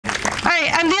right,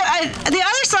 and the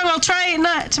other song I'll try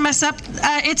not to mess up.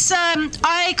 It's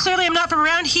I clearly am not from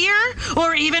around here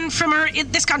or even from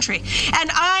this country, and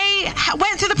I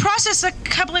went through the process a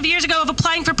couple of years ago of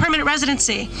applying for permanent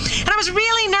residency, and I was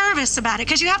really nervous about it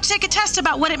because you have to take a test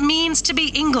about what it means to be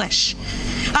English.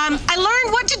 I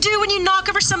learned what to do when you knock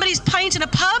over somebody's pint in a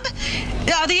pub.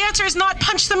 The answer is not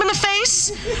punch them in the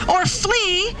face or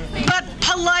flee, but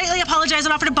politely apologize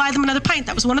and offer to buy them another pint.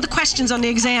 That was one of the questions on the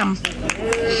exam.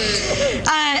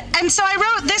 And so I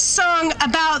wrote this song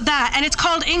about that, and it's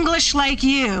called English Like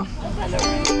You.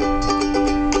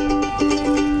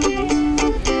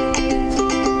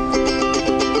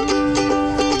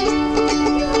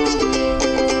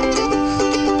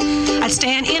 I'd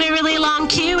stand in a really long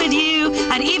queue with you.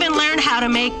 I'd even learn how to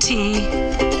make tea.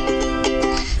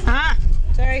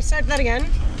 Sorry, start that again.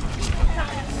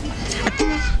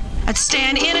 I'd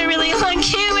stand in a really long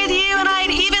queue with you, and I'd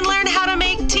even learn how to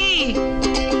make tea.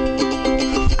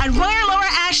 I'd wear Laura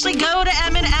Ashley, go to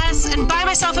M&S, and buy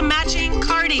myself a matching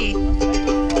Cardi.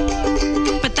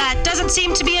 But that doesn't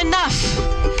seem to be enough.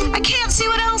 I can't see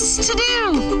what else to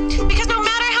do, because no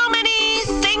matter how many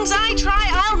things I try,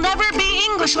 I'll never be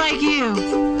English like you.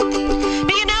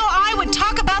 But you know, I would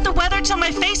talk about the weather till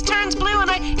my face turns blue, and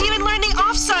I even learned the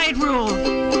offside rule.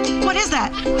 What is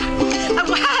that?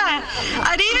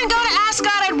 I'd even go to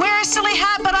Ascot, I'd wear a silly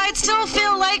hat, but I'd still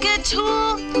feel like a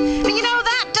tool. But you know,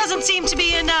 that doesn't seem to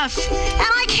be enough,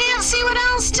 and I can't see what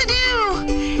else to do.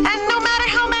 And no matter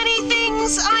how many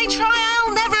things I try,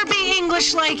 I'll never be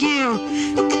English like you.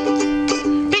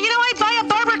 But you know, I'd buy a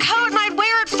Barber coat and I'd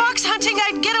wear it fox hunting,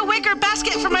 I'd get a wicker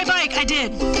basket for my bike. I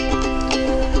did.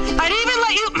 I'd even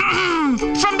let you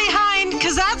from behind,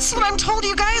 because that's what I'm told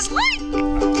you guys like.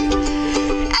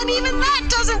 And even that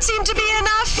doesn't seem to be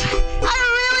enough. I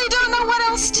really don't know what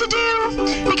else to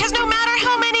do, because no matter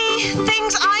how many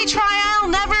things I try, I'll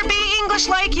never be English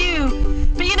like you.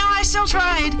 But you know, I still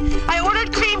tried. I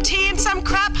ordered cream tea in some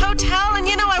crap hotel, and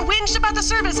you know, I whinged about the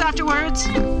service afterwards.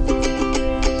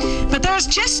 But there's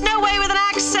just no way with an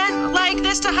accent like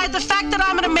this to hide the fact that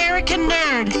I'm an American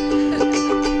nerd.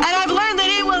 And I've learned that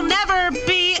it will never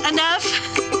be enough,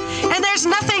 and there's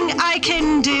nothing I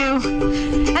can do.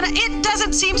 And it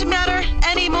doesn't seem to matter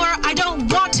anymore. I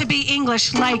don't want to be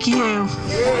English like you.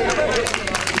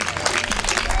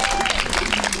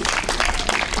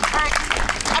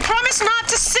 I promise not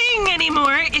to sing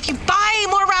anymore if you buy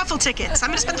more raffle tickets. I'm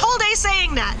going to spend the whole day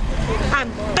saying that.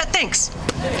 But thanks.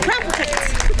 Raffle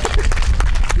tickets.